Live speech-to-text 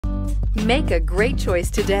Make a great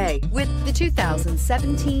choice today with the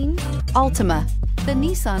 2017 Altima. The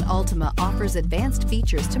Nissan Altima offers advanced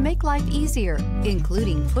features to make life easier,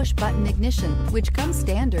 including push-button ignition, which comes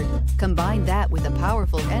standard. Combine that with a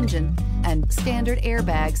powerful engine and standard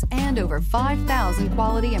airbags and over 5,000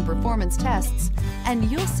 quality and performance tests,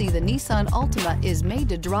 and you'll see the Nissan Altima is made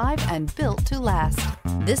to drive and built to last.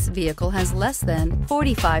 This vehicle has less than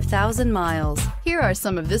 45,000 miles. Here are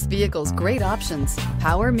some of this vehicle's great options: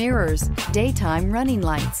 power mirrors, daytime running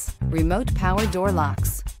lights, remote power door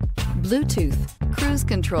locks, Bluetooth, cruise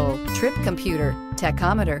control, trip computer,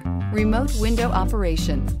 tachometer, remote window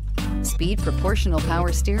operation, speed proportional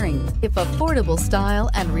power steering. If affordable style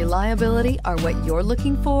and reliability are what you're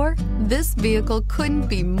looking for, this vehicle couldn't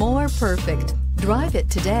be more perfect. Drive it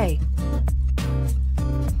today.